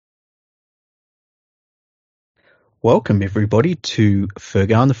Welcome everybody to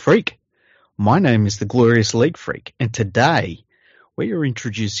Fergo and the Freak. My name is the Glorious League Freak, and today we are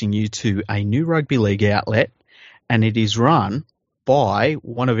introducing you to a new rugby league outlet, and it is run by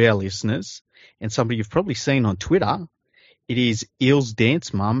one of our listeners and somebody you've probably seen on Twitter. It is Eel's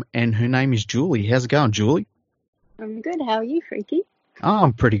Dance Mum, and her name is Julie. How's it going, Julie? I'm good. How are you, Freaky? Oh,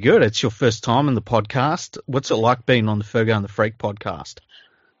 I'm pretty good. It's your first time on the podcast. What's it like being on the Fergo and the Freak podcast?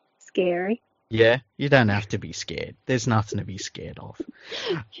 Scary. Yeah, you don't have to be scared. There's nothing to be scared of.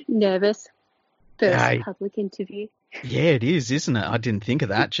 Nervous. First public interview. Yeah, it is, isn't it? I didn't think of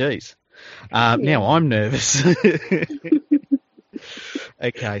that. Jeez. Now I'm nervous.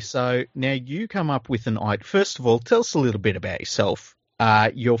 Okay, so now you come up with an idea. First of all, tell us a little bit about yourself.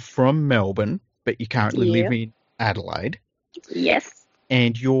 You're from Melbourne, but you currently live in Adelaide. Yes.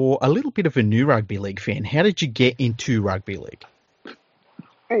 And you're a little bit of a new rugby league fan. How did you get into rugby league?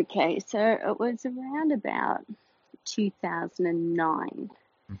 Okay, so it was around about 2009.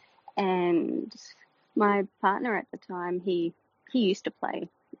 And my partner at the time, he used to play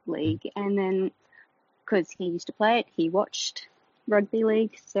league. And then because he used to play it, he watched rugby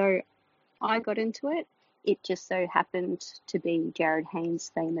league. So I got into it. It just so happened to be Jared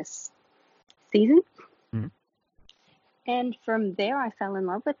Haynes' famous season. Mm. And from there, I fell in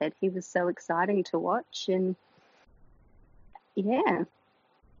love with it. He was so exciting to watch. And yeah,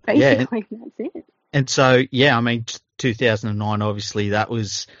 basically that's it. And so, yeah, I mean, 2009, obviously, that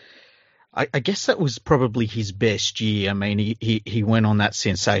was, I guess that was probably his best year. I mean, he went on that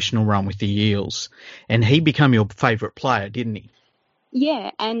sensational run with the Eels, and he became your favourite player, didn't he?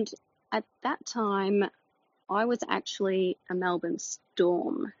 Yeah, and at that time, I was actually a Melbourne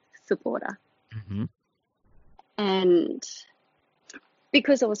Storm supporter. Mm-hmm. And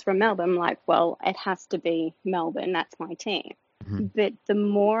because I was from Melbourne, I'm like, well, it has to be Melbourne. That's my team. Mm-hmm. But the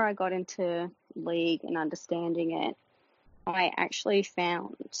more I got into league and understanding it, I actually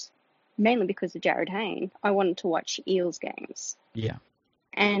found, mainly because of Jared Hayne, I wanted to watch Eels games. Yeah.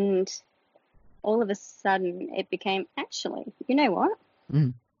 And all of a sudden it became, actually, you know what?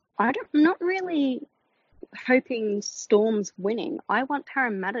 Mm. I'm not really hoping Storm's winning. I want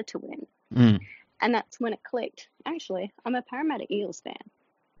Parramatta to win. Mm. And that's when it clicked. Actually, I'm a Parramatta Eels fan.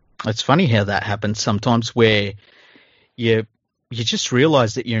 It's funny how that happens sometimes, where you just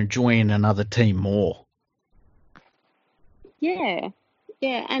realise that you're enjoying another team more. Yeah,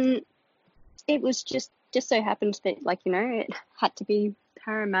 and it was just so happened that, like, you know, it had to be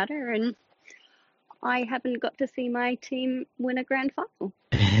Parramatta, and I haven't got to see my team win a grand final.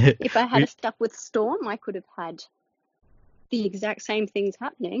 If I had stuck with Storm, I could have had the exact same things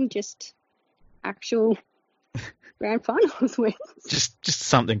happening, just actual grand finals wins. Just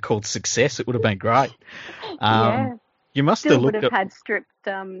something called success. It would have been great. Yeah. You must Still have looked would have at had stripped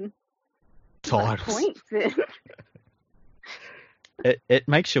titles. Points. It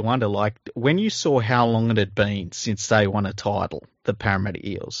makes you wonder, like, when you saw how long it had been since they won a title, the Parramatta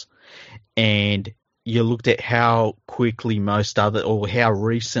Eels, and you looked at how quickly how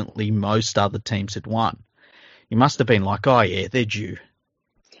recently most other teams had won, you must have been like, oh yeah, they're due.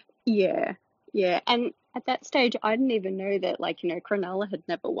 Yeah. And at that stage, I didn't even know that, like, you know, Cronulla had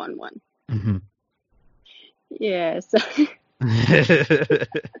never won one. Mm-hmm. Yeah, so...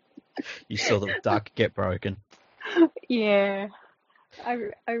 You saw the duck get broken. Yeah.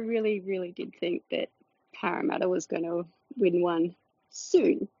 I really, really did think that Parramatta was going to win one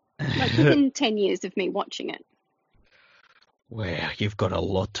soon. Like, within 10 years of me watching it. Wow, you've got a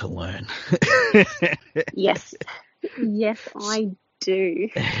lot to learn. Yes, I do.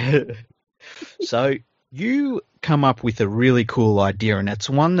 So you come up with a really cool idea, and it's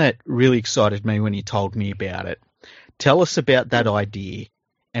one that really excited me when you told me about it. Tell us about that idea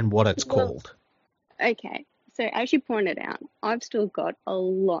and what it's called. Okay, so as you pointed out, I've still got a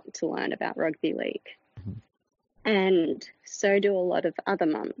lot to learn about rugby league. Mm-hmm. And so do a lot of other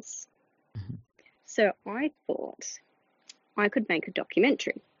mums. Mm-hmm. So I thought I could make a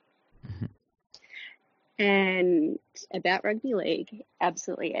documentary. Mm-hmm. And about rugby league,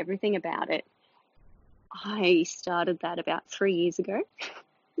 absolutely everything about it. I started that about 3 years ago.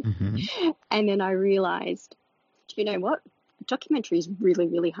 Mm-hmm. And then I realised, do you know what? A documentary is really,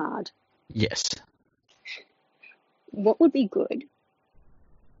 really hard. Yes. What would be good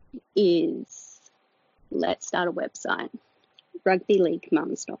is, let's start a website,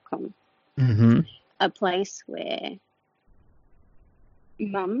 rugbyleaguemums.com. Mm-hmm. A place where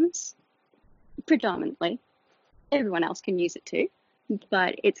mums, predominantly, everyone else can use it too,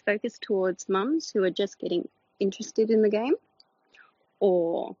 but it's focused towards mums who are just getting interested in the game,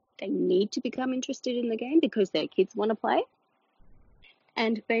 or they need to become interested in the game because their kids want to play.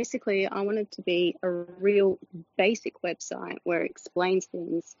 And basically, I wanted to be a real basic website where it explains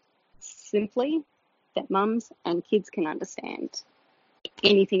things simply that mums and kids can understand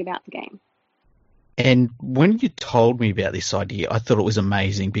anything about the game. And when you told me about this idea, I thought it was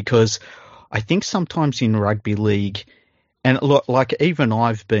amazing because I think sometimes in rugby league, and like even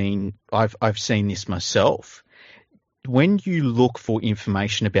I've seen this myself. When you look for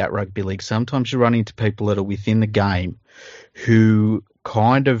information about rugby league, sometimes you run into people that are within the game who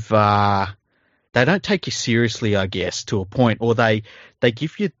kind of they don't take you seriously, I guess, to a point, or they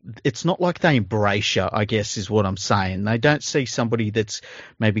give you. It's not like they embrace you, I guess, is what I'm saying. They don't see somebody that's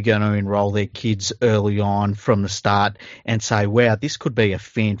maybe going to enroll their kids early on from the start and say, "Wow, this could be a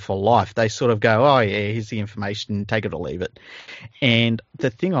fan for life." They sort of go, "Oh yeah, here's the information, take it or leave it." And the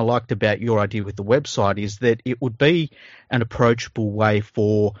thing I liked about your idea with the website is that it would be an approachable way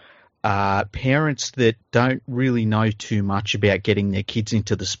for parents that don't really know too much about getting their kids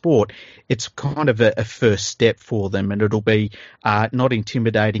into the sport. It's kind of a first step for them, and it'll be not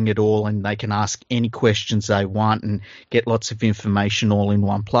intimidating at all, and they can ask any questions they want and get lots of information all in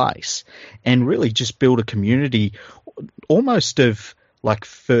one place, and really just build a community almost of like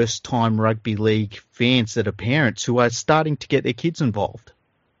first time rugby league fans that are parents who are starting to get their kids involved.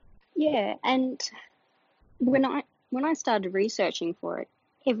 Yeah, and when I started researching for it,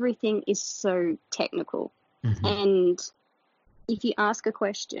 everything is so technical. Mm-hmm. And if you ask a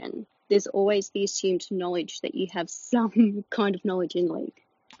question, there's always the assumed knowledge that you have some kind of knowledge in league.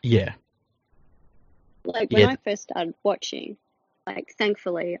 Yeah. Like when I first started watching, like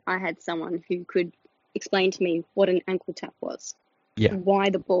thankfully I had someone who could explain to me what an ankle tap was. Yeah.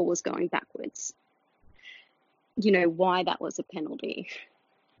 Why the ball was going backwards. You know, why that was a penalty.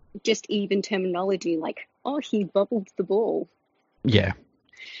 Just even terminology like, oh, he bobbled the ball. Yeah.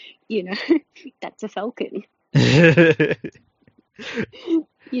 You know, that's a falcon. You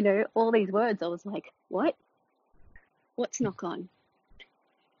know, all these words, I was like, what? What's knock on?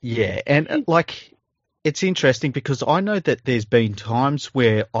 Yeah, and like it's interesting because I know that there's been times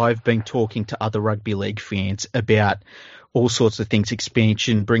where I've been talking to other rugby league fans about all sorts of things,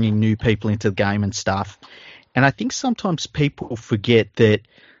 expansion, bringing new people into the game and stuff. And I think sometimes people forget that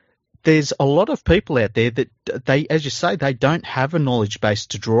there's a lot of people out there that they, as you say, they don't have a knowledge base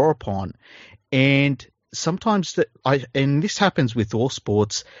to draw upon. And sometimes and this happens with all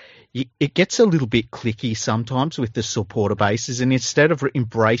sports, it gets a little bit cliquey sometimes with the supporter bases, and instead of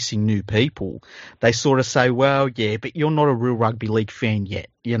embracing new people, they sort of say, well, yeah, but you're not a real rugby league fan yet,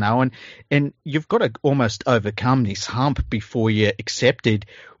 you know, and you've got to almost overcome this hump before you're accepted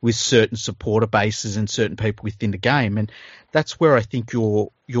with certain supporter bases and certain people within the game. And that's where I think your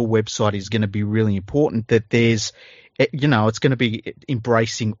website is going to be really important, that there's, you know, it's going to be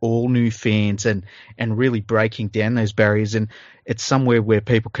embracing all new fans and really breaking down those barriers. And it's somewhere where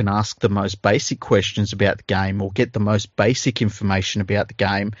people can ask the most basic questions about the game or get the most basic information about the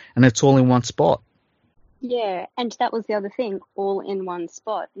game, and it's all in one spot. Yeah, and that was the other thing, all in one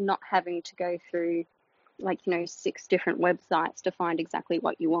spot, not having to go through, like, you know, 6 different websites to find exactly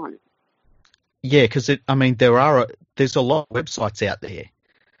what you want. Yeah, because there's a lot of websites out there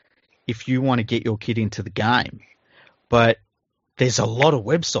if you want to get your kid into the game. But there's a lot of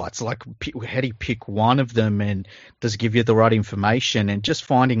websites. Like, how do you pick one of them, and does it give you the right information? And just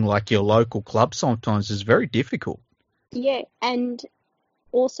finding like your local club sometimes is very difficult. Yeah, and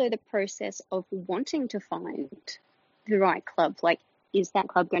also the process of wanting to find the right club. Like, is that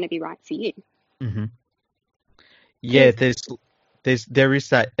club going to be right for you? Mm-hmm. Yeah, there is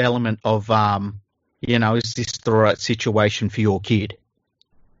that element of you know, is this the right situation for your kid?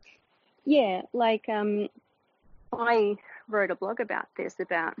 Yeah, like I wrote a blog about this,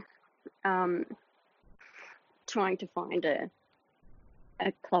 about trying to find a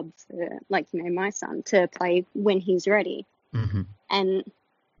club for, like, you know, my son to play when he's ready. Mm-hmm. And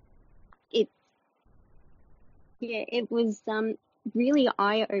it was really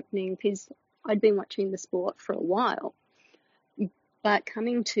eye-opening because I'd been watching the sport for a while, but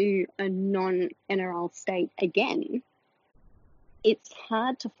coming to a non-NRL state again, it's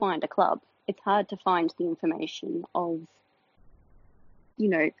hard to find a club. It's hard to find the information of, you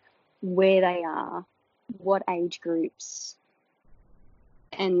know, where they are, what age groups,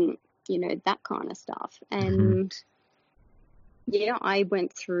 and, you know, that kind of stuff. And yeah, I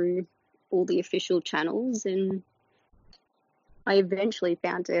went through all the official channels and I eventually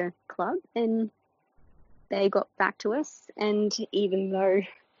found a club and they got back to us. And even though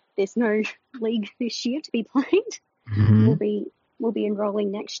there's no league this year to be played, we'll be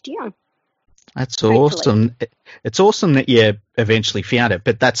enrolling next year. That's hopefully. Awesome. It's awesome that you eventually found it,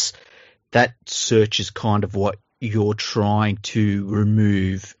 but that search is kind of what you're trying to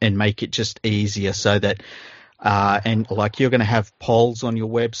remove and make it just easier so that and like you're going to have polls on your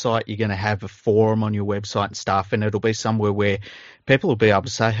website, you're going to have a forum on your website and stuff, and it'll be somewhere where people will be able to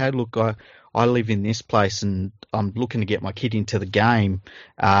say, hey, look, I live in this place and I'm looking to get my kid into the game.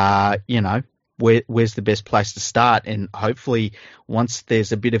 Where's the best place to start? And hopefully once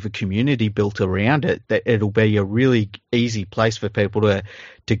there's a bit of a community built around it, that it'll be a really easy place for people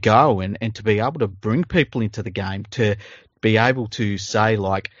to go and to be able to bring people into the game, to be able to say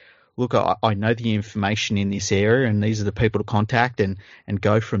like, look, I know the information in this area and these are the people to contact and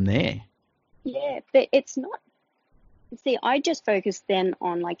go from there. Yeah, but it's not. See, I just focus then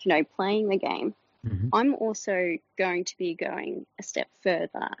on playing the game. Mm-hmm. I'm also going to be going a step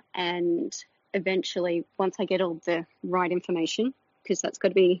further, and eventually, once I get all the right information, because that's got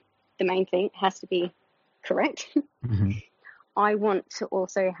to be the main thing, it has to be correct. Mm-hmm. I want to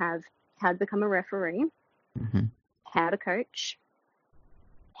also have how to become a referee, mm-hmm. how to coach,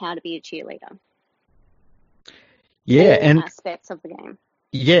 how to be a cheerleader. Yeah, all and aspects of the game.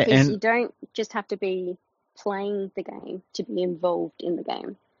 Yeah, Because and you don't just have to be playing the game to be involved in the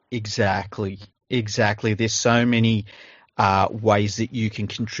game. exactly. There's so many ways that you can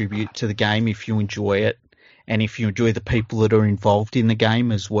contribute to the game if you enjoy it, and if you enjoy the people that are involved in the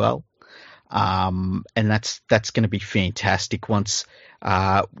game as well. And that's going to be fantastic once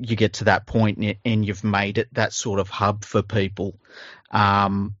you get to that point and you've made it that sort of hub for people.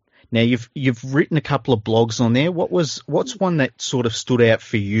 Now you've written a couple of blogs on there. What's one that sort of stood out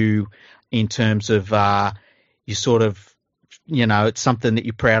for you in terms of you sort of, it's something that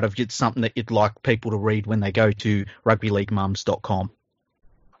you're proud of, it's something that you'd like people to read when they go to rugbyleaguemums.com?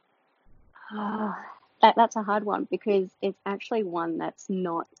 That's a hard one because it's actually one that's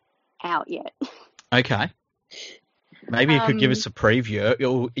not out yet. Okay. Maybe you could give us a preview,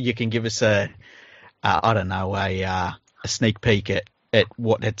 or you can give us a sneak peek at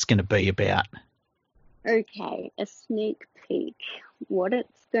what it's going to be about. Okay, a sneak peek. What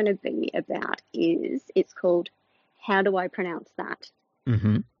it's going to be about is, it's called How Do I Pronounce That?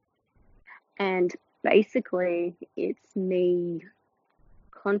 Mm-hmm. And basically, it's me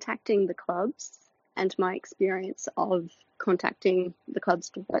contacting the clubs and my experience of contacting the clubs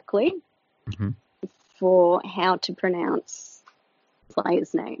directly mm-hmm. for how to pronounce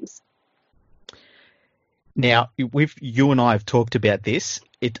players' names. Now, you and I have talked about this.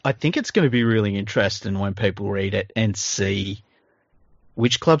 I think it's going to be really interesting when people read it and see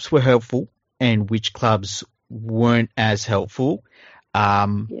which clubs were helpful and which clubs weren't as helpful.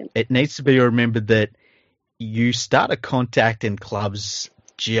 It needs to be remembered that you started contacting clubs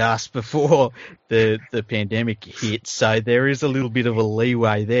just before the pandemic hit, so there is a little bit of a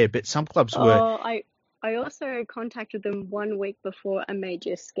leeway there. But some clubs were. I also contacted them 1 week before a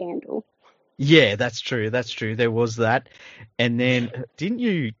major scandal. Yeah, that's true. There was that, and then didn't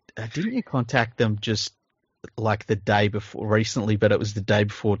you contact them just like the day before recently? But it was the day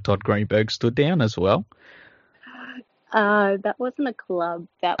before Todd Greenberg stood down as well. That wasn't a club.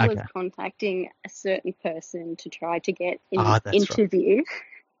 That was Okay. contacting a certain person to try to get that's interview. Right.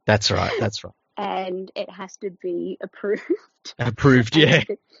 That's right. And it has to be approved. Approved, yeah.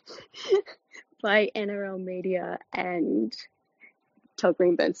 By NRL media and Todd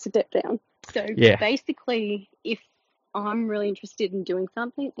Greenberg stepped down. So basically, if I'm really interested in doing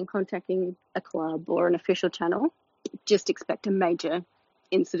something and contacting a club or an official channel, just expect a major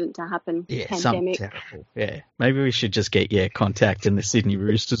incident to happen. Yeah, pandemic. something terrible. Yeah, maybe we should just get contacting the Sydney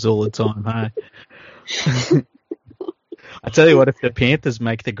Roosters all the time, hey? I tell you what, if the Panthers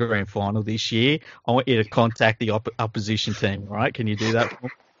make the grand final this year, I want you to contact the opposition team, right? Can you do that for me?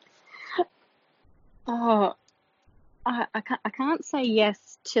 Oh, I can't say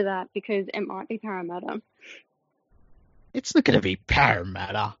yes to that because it might be Parramatta. It's not going to be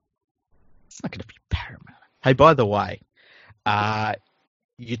Parramatta. Hey, by the way,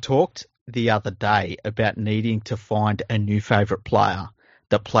 you talked the other day about needing to find a new favourite player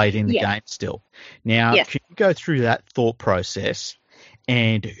that played in the game still. Now, Can you go through that thought process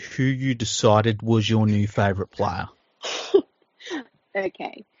and who you decided was your new favourite player?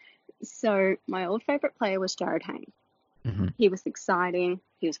 Okay. So my old favourite player was Jared Hayne. Mm-hmm. He was exciting.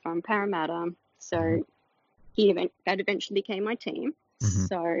 He was from Parramatta. So that eventually became my team. Mm-hmm.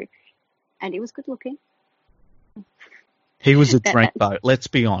 So, and he was good looking. He was a dreamboat, let's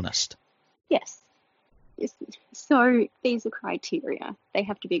be honest. Yes. So these are criteria. They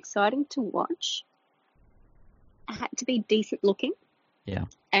have to be exciting to watch, had to be decent looking,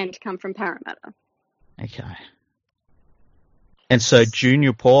 and come from Parramatta. Okay. And so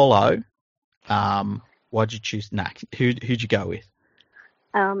Junior Paulo, why'd you choose? Who'd you go with?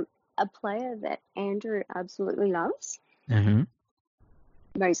 a player that Andrew absolutely loves, Mm-hmm.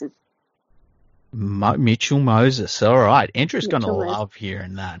 Moses. Mitchell Moses. All right. Andrew's going to Mitchell Moses. love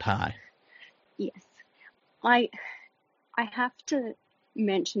hearing that, hey? Yes. I I have to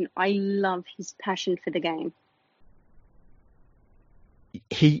mention I love his passion for the game.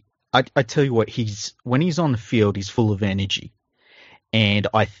 I tell you what, when he's on the field, he's full of energy. And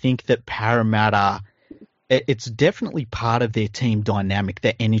I think that Parramatta, it's definitely part of their team dynamic,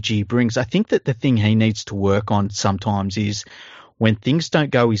 the energy he brings. I think that the thing he needs to work on sometimes is when things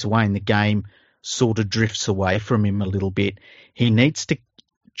don't go his way and the game sort of drifts away from him a little bit, he needs to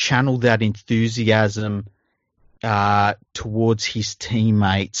channel that enthusiasm towards his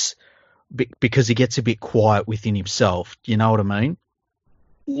teammates because he gets a bit quiet within himself. Do you know what I mean?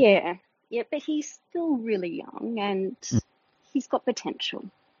 Yeah, yeah, but he's still really young and he's got potential.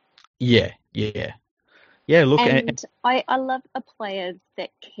 Yeah, yeah. Yeah, look, And I love a player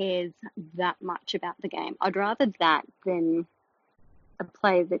that cares that much about the game. I'd rather that than a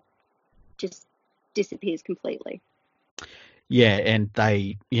player that just disappears completely. yeah, and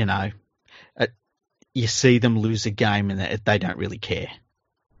they, you see them lose a game and they don't really care.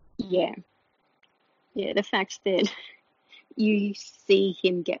 Yeah, yeah, the fact that you see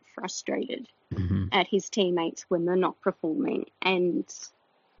him get frustrated Mm-hmm. at his teammates when they're not performing, and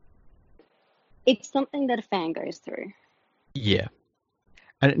it's something that a fan goes through. Yeah,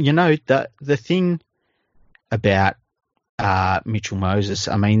 and the thing about Mitchell Moses,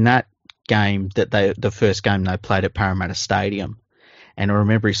 I mean that game the first game they played at Parramatta Stadium, and I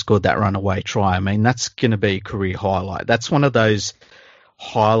remember he scored that runaway try. I mean that's going to be a career highlight. That's one of those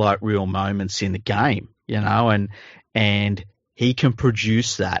highlight reel moments in the game, and he can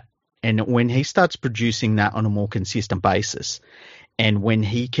produce that. And when he starts producing that on a more consistent basis, and when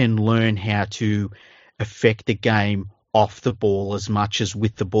he can learn how to affect the game off the ball as much as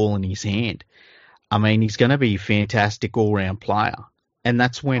with the ball in his hand, I mean, he's going to be a fantastic all-round player. And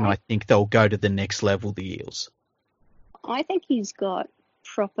that's when I think they'll go to the next level, the Eels. I think he's got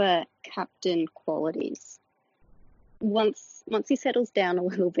proper captain qualities. Once he settles down a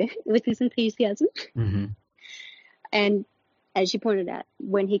little bit with his enthusiasm, Mm-hmm. and as you pointed out,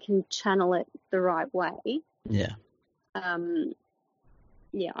 when he can channel it the right way, Yeah.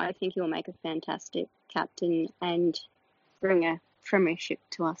 Yeah, I think he'll make a fantastic captain and bring a premiership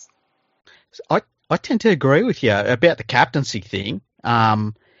to us. I tend to agree with you about the captaincy thing.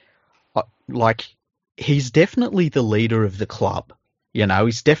 Like, he's definitely the leader of the club.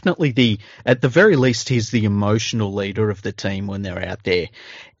 He's definitely at the very least, he's the emotional leader of the team when they're out there.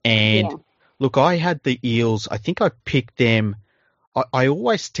 And look, I had the Eels, I think I picked them. I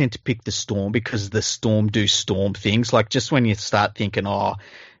always tend to pick the Storm because the Storm do Storm things. Like just when you start thinking,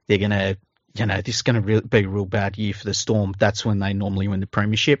 they're going to, this is going to be a real bad year for the Storm, that's when they normally win the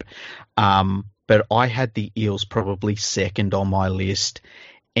premiership. But I had the Eels probably second on my list.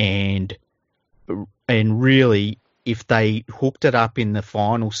 And really, if they hooked it up in the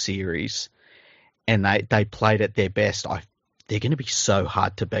final series and they played at their best, they're going to be so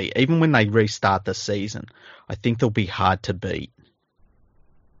hard to beat. Even when they restart the season, I think they'll be hard to beat.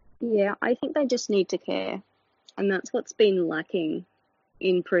 Yeah, I think they just need to care. And that's what's been lacking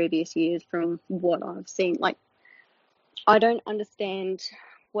in previous years from what I've seen. Like, I don't understand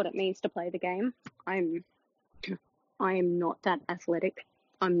what it means to play the game. I am not that athletic.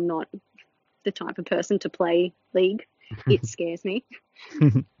 I'm not the type of person to play league. It scares me.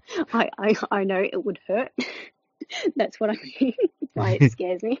 I know it would hurt. That's what I mean by it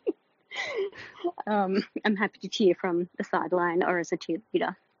scares me. I'm happy to cheer from the sideline or as a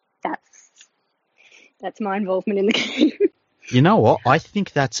cheerleader. That's my involvement in the game. You know what? I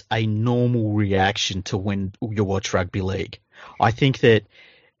think that's a normal reaction to when you watch rugby league. I think that,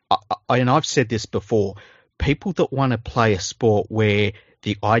 and I've said this before, people that want to play a sport where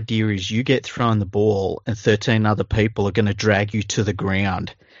the idea is you get thrown the ball and 13 other people are going to drag you to the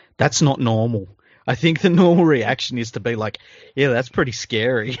ground, that's not normal. I think the normal reaction is to be like, yeah, that's pretty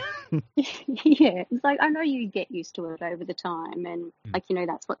scary. Yeah, it's like I know you get used to it over the time, and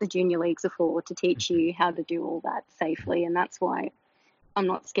that's what the junior leagues are for, to teach you how to do all that safely, and that's why I'm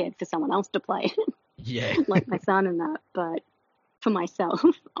not scared for someone else to play. Yeah. Like my son and that, but for myself,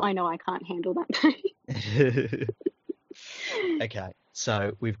 I know I can't handle that. Okay,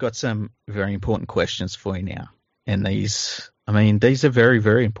 so we've got some very important questions for you now, and these are very,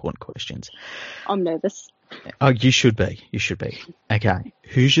 very important questions. I'm nervous. Oh, you should be. You should be. Okay.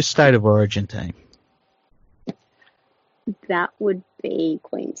 Who's your state of origin team? That would be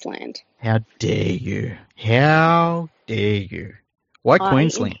Queensland. How dare you? How dare you? Why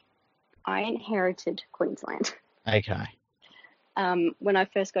Queensland? I inherited Queensland. Okay. When I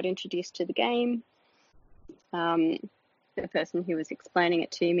first got introduced to the game, the person who was explaining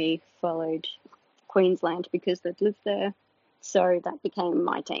it to me followed Queensland because they'd lived there, so that became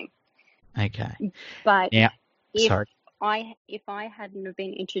my team. Okay. But Now, if sorry. if I hadn't have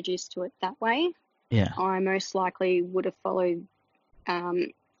been introduced to it that way, Yeah. I most likely would have followed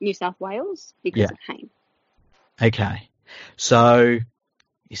New South Wales because Yeah. of Hayne. Okay. So,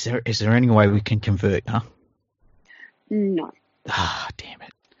 is there any way we can convert? Huh? No, Ah, damn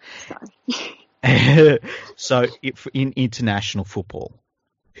sorry. it. So, if in international football,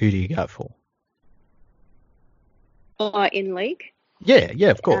 who do you go for? In league, Yeah,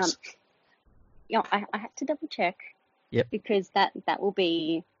 of course. I had to double check. Yep. Because that will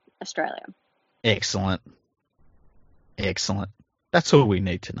be Australia. Excellent. That's all we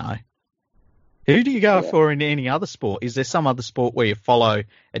need to know. Who do you go for in any other sport? Is there some other sport where you follow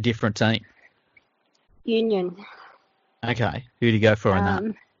a different team? Union. Okay. Who do you go for in that?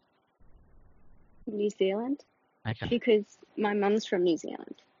 New Zealand. Okay. Because my mum's from New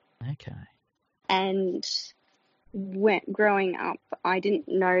Zealand. Okay. And growing up, I didn't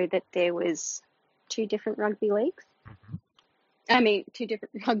know that there was two different rugby leagues. Mm-hmm. I mean, two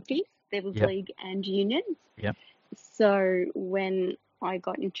different rugbies. There was Yep. league and union. Yep. So when I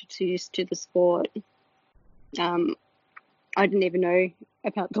got introduced to the sport, I didn't even know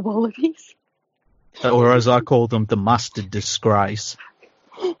about the Wallabies. Or as I call them, the mustard disgrace.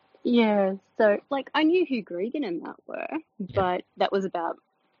 Yeah, so like I knew who Gregan and Matt were, but that was about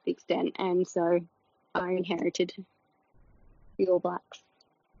the extent, and so I inherited the All Blacks.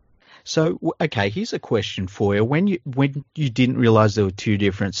 So, okay, here's a question for you. When you didn't realise there were two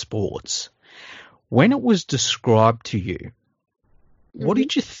different sports, when it was described to you, what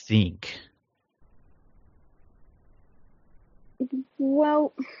did you think?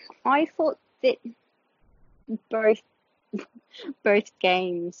 Well, I thought that both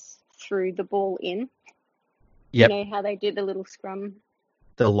games threw the ball in. Yep. You know how they did the little scrum?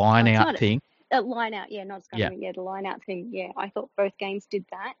 The line out thing? Line out, yeah, not scrum, yeah, the line out thing. Yeah, I thought both games did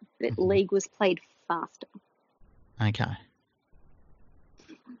that, but league was played faster. Okay.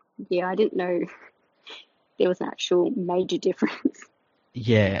 Yeah, I didn't know there was an actual major difference.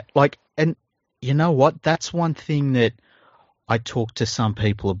 Yeah, and you know what? That's one thing that I talk to some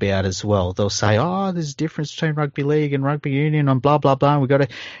people about as well. They'll say, "Oh, there's a difference between rugby league and rugby union, and blah blah blah."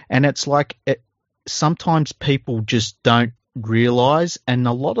 And it's like sometimes people just don't realise, and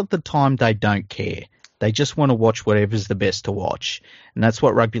a lot of the time they don't care. They just want to watch whatever's the best to watch, and that's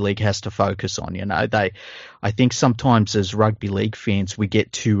what rugby league has to focus on. You know, I think sometimes as rugby league fans we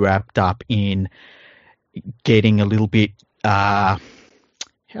get too wrapped up in getting a little bit. How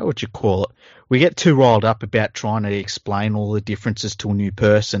would you call it? We get too riled up about trying to explain all the differences to a new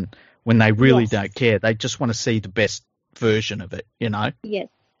person when they really don't care. They just want to see the best version of it, you know? Yes,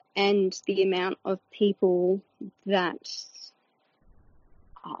 and the amount of people that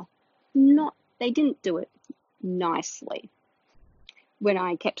they didn't do it nicely when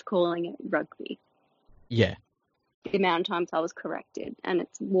I kept calling it rugby. Yeah. The amount of times I was corrected, and it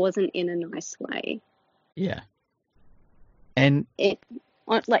wasn't in a nice way. Yeah. And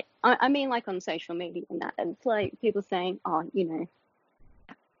I mean, like on social media and that, it's like people saying, "Oh, you know,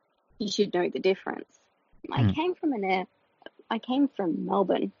 you should know the difference." I came from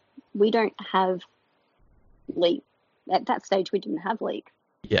Melbourne. We don't have league. At that stage, we didn't have league.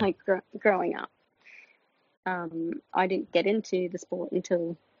 Yeah. Like growing up, I didn't get into the sport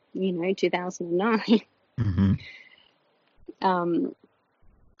until 2009. Mm-hmm.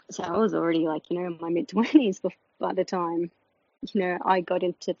 So I was already in my mid-20s by the time I got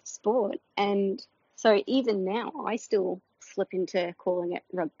into the sport. And so even now I still slip into calling it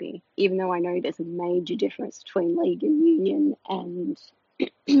rugby, even though I know there's a major difference between league and union, and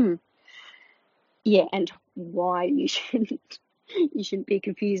and why you shouldn't be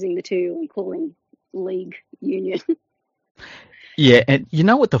confusing the two and calling league union. Yeah, and you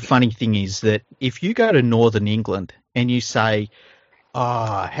know what the funny thing is, that if you go to Northern England and you say,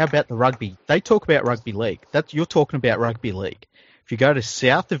 "Oh, how about the rugby?" They talk about rugby league. You're talking about rugby league. If you go to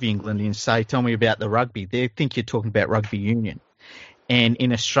south of England and say, "Tell me about the rugby," they think you're talking about rugby union. And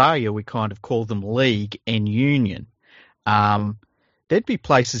in Australia, we kind of call them league and union. There'd be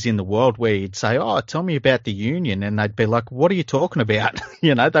places in the world where you'd say, "Oh, tell me about the union," and they'd be like, "What are you talking about?"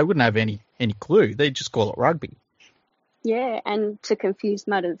 They wouldn't have any clue. They'd just call it rugby. Yeah, and to confuse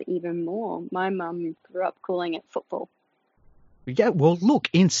matters even more, my mum grew up calling it football. Yeah, well, look,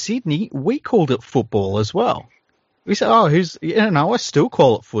 in Sydney, we called it football as well. We said, "Oh, I still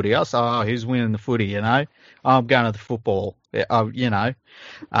call it footy." I say, "Oh, who's winning the footy, I'm going to the football."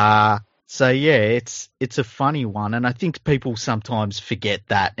 So yeah, it's a funny one, and I think people sometimes forget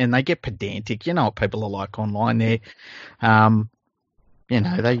that, and they get pedantic. You know what people are like online there. Um,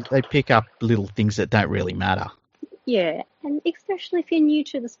 they pick up little things that don't really matter. Yeah, and especially if you're new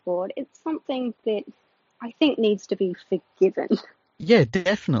to the sport, it's something that I think needs to be forgiven. Yeah,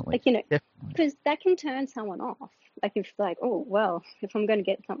 definitely, Like, you know, definitely. because that can turn someone off. Like, if, like, oh, well, if I'm going to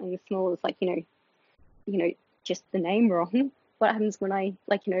get something as small as, like, you know, just the name wrong, what happens when I,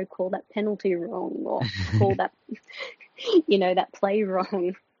 like, call that penalty wrong or call that, that play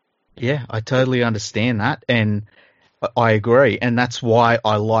wrong? Yeah, I totally understand that, and I agree, and that's why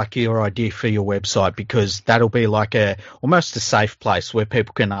I like your idea for your website because that'll be like a almost a safe place where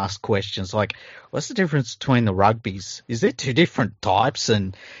people can ask questions like, "What's the difference between the rugbies? Is there two different types?"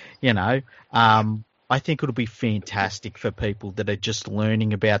 And you know, I think it'll be fantastic for people that are just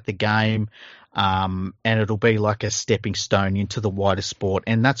learning about the game, and it'll be like a stepping stone into the wider sport,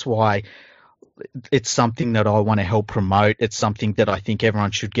 and that's why it's something that I want to help promote. It's something that I think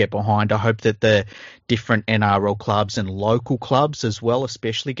everyone should get behind. I hope that the different NRL clubs and local clubs as well,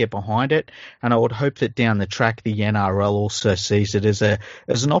 especially get behind it. And I would hope that down the track, the NRL also sees it as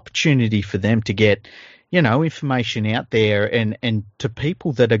an opportunity for them to get, information out there and to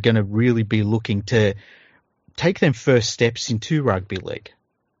people that are going to really be looking to take them first steps into rugby league.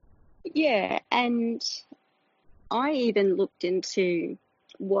 Yeah, and I even looked into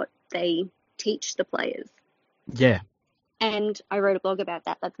what they teach the players. Yeah. And I wrote a blog about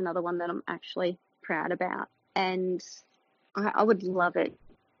that. That's another one that I'm actually proud about. And I would love it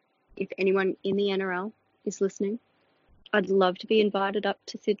if anyone in the NRL is listening. I'd love to be invited up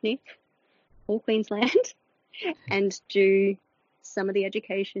to Sydney or Queensland and do some of the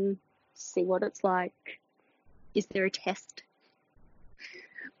education, see what it's like. Is there a test?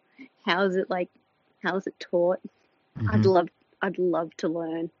 How is it like? How is it taught? I'd Hmm. love I'd love to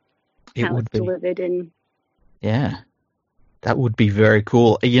learn It how would it's be. delivered and Yeah. That would be very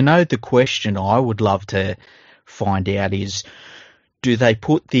cool. The question I would love to find out is, do they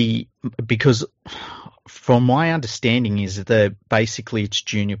put because from my understanding is that basically it's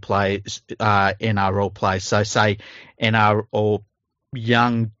junior players, NRL players. So say NRL or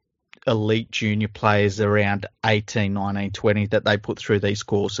young elite junior players around 18, 19, 20 that they put through these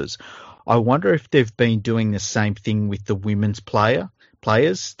courses. I wonder if they've been doing the same thing with the women's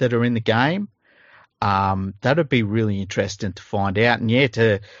players that are in the game. That'd be really interesting to find out. And yeah,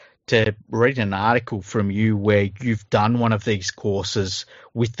 to read an article from you where you've done one of these courses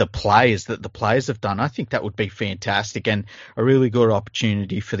with the players that the players have done, I think that would be fantastic and a really good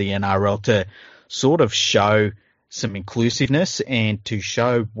opportunity for the NRL to sort of show some inclusiveness and to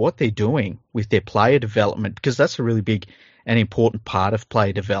show what they're doing with their player development, because that's a really big and important part of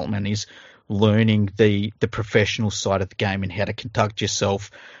player development is learning the professional side of the game and how to conduct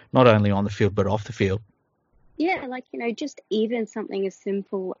yourself not only on the field but off the field. yeah, like, just even something as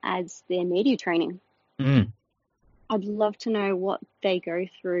simple as their media training. Mm, I'd love to know what they go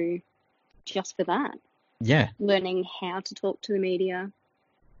through just for that. yeah, Learning how to talk to the media,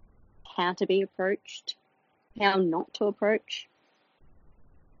 how to be approached, how not to approach,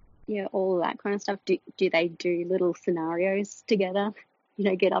 all of that kind of stuff. Do they do little scenarios together?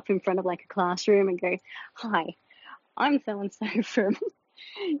 Get up in front of like a classroom and go, "Hi, I'm so and so from,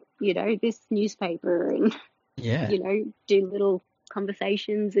 this newspaper," and, yeah, do little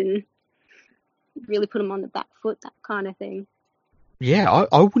conversations and really put them on the back foot, that kind of thing. yeah.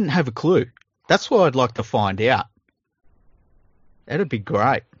 I wouldn't have a clue. That's what I'd like to find out. That'd be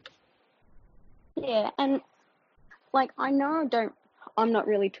great. Yeah, and like I'm not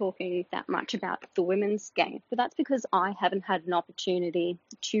really talking that much about the women's game, but that's because I haven't had an opportunity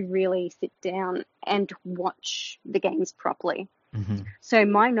to really sit down and watch the games properly. Hmm. So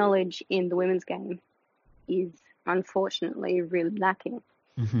my knowledge in the women's game is unfortunately really lacking.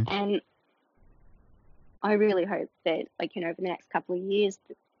 Hmm. And I really hope that, like, over the next couple of years,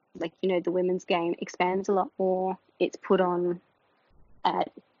 like, the women's game expands a lot more. It's put on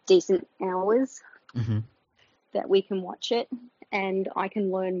at decent hours Hmm. that we can watch it and I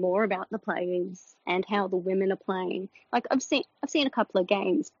can learn more about the players and how the women are playing. Like, I've seen a couple of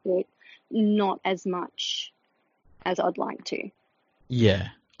games, but not as much as I'd like to. Yeah,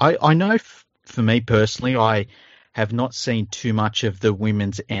 I know for me personally, I have not seen too much of the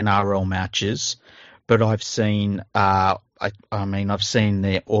women's NRL matches, but I've seen I mean I've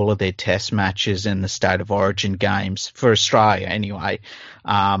seen all of their test matches and the state of origin games for Australia anyway.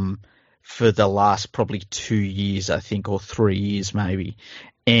 Um, for the last probably 2 years, I think, or 3 years maybe.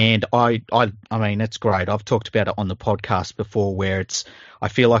 And I mean, it's great. I've talked about it on the podcast before, where I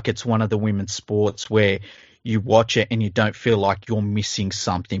feel like it's one of the women's sports where you watch it and you don't feel like you're missing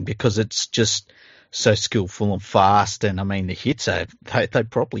something because it's just so skillful and fast. And I mean, the hits they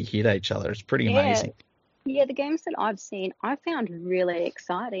probably hit each other. It's pretty Yeah, amazing. yeah, the games that I've seen, I found really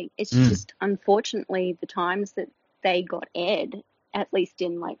exciting. It's Mm, just unfortunately the times that they got aired, at least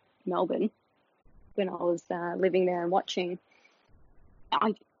in like Melbourne, when I was living there and watching,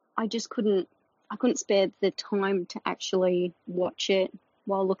 I I just couldn't spare the time to actually watch it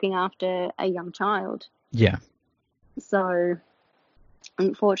while looking after a young child. yeah, So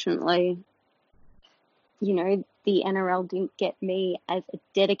unfortunately, the NRL didn't get me as a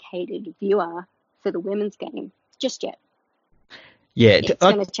dedicated viewer for the women's game just yet. yeah. It's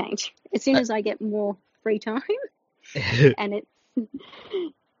going to change as soon as I get more free time and it's,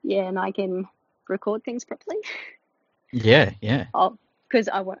 yeah, and I can record things properly. yeah, yeah. Because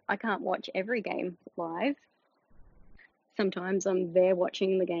I can't watch every game live. Sometimes I'm there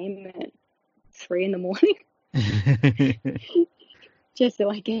watching the game at 3 in the morning just so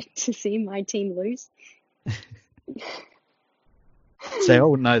I get to see my team lose. So I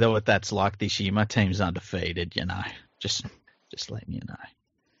all know that what that's like this year. My team's undefeated, Just letting you know.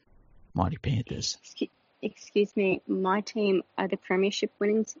 Mighty Panthers. Excuse me, my team are the premiership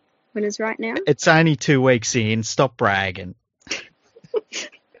winners right now. It's only 2 weeks in. Stop bragging.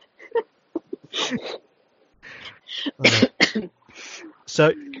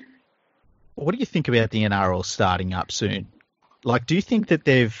 So, what do you think about the NRL starting up soon? Like, do you think that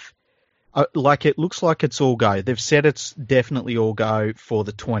it looks like it's all go. They've said it's definitely all go for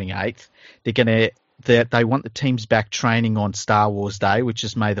the 28th. They want the teams back training on Star Wars Day, which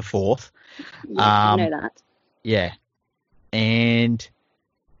is May the 4th. Yes, I know that. Yeah. And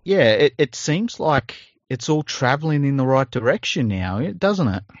yeah, it seems like it's all traveling in the right direction now, doesn't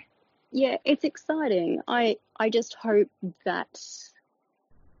it? Yeah, it's exciting. I just hope that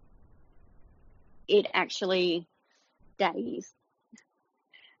it actually stays.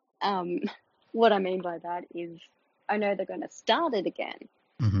 What I mean by that is I know they're going to start it again,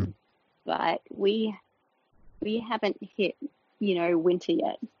 Mm-hmm. but we haven't hit, winter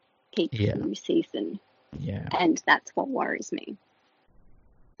yet, peak Yeah. flu season, Yeah. and that's what worries me.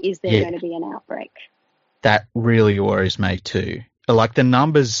 Is there Yeah. going to be an outbreak? That really worries me too. Like the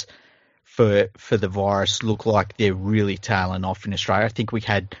numbers for the virus look like they're really tailing off in Australia. I think we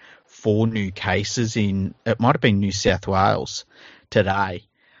had 4 new cases it might have been New South Wales today.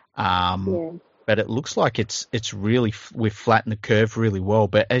 Yeah. But it looks like it's really, we've flattened the curve really well.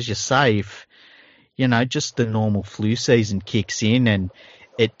 But as you say, if, just the normal flu season kicks in and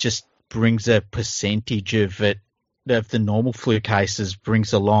it just brings a percentage of the normal flu cases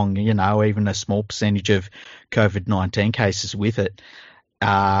brings along, even a small percentage of COVID-19 cases with it,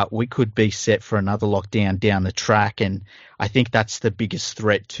 we could be set for another lockdown down the track. And I think that's the biggest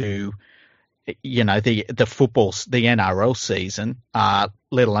threat to, the football, the NRL season,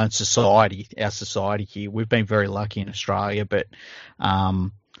 let alone our society here. We've been very lucky in Australia, but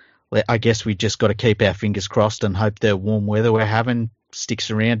I guess we just got to keep our fingers crossed and hope the warm weather we're having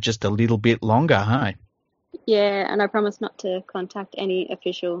sticks around just a little bit longer, hey? Yeah, and I promise not to contact any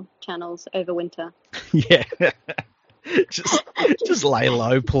official channels over winter. Yeah. just lay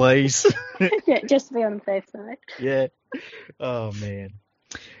low, please. Yeah, just to be on the safe side. Yeah. Oh, man.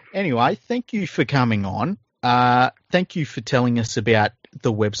 Anyway, thank you for coming on. Thank you for telling us about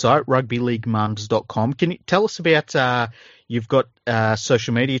the website, rugbyleaguemums.com. Can you tell us about, you've got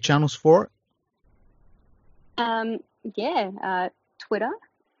social media channels for it? Yeah, Twitter.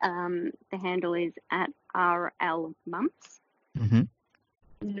 The handle is at RLMumps. Mm-hmm.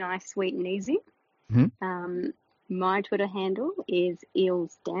 Nice, sweet, and easy. Mm-hmm. My Twitter handle is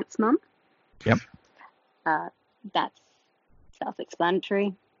Eels Dance Mum. Yep. That's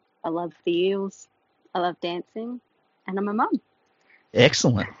self-explanatory. I love the eels. I love dancing, and I'm a mum.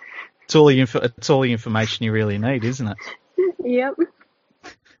 Excellent. It's all the information you really need, isn't it? Yep.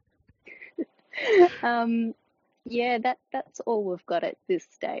 Yeah, that's all we've got at this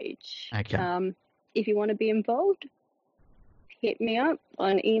stage. Okay. If you want to be involved, hit me up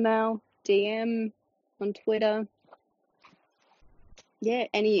on email, DM, on Twitter. Yeah,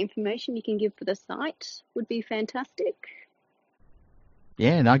 any information you can give for the site would be fantastic.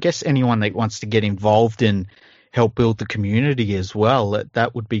 Yeah, and I guess anyone that wants to get involved and help build the community as well,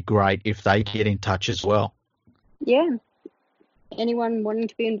 that would be great if they get in touch as well. Yeah, anyone wanting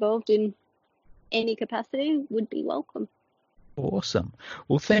to be involved in any capacity would be welcome. Awesome.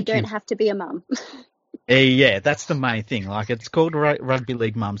 Well, thank you. You don't have to be a mum. Yeah, that's the main thing. Like, it's called Rugby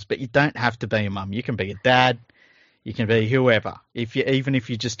League Mums, but you don't have to be a mum. You can be a dad. You can be whoever. Even if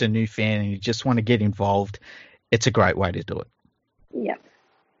you're just a new fan and you just want to get involved, it's a great way to do it. Yeah.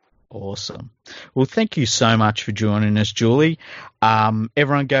 Awesome. Well, thank you so much for joining us, Julie.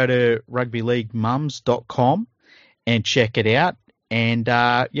 Everyone go to rugbyleaguemums.com and check it out. And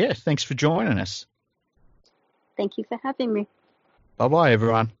thanks for joining us. Thank you for having me. Bye-bye,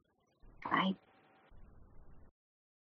 everyone. Bye.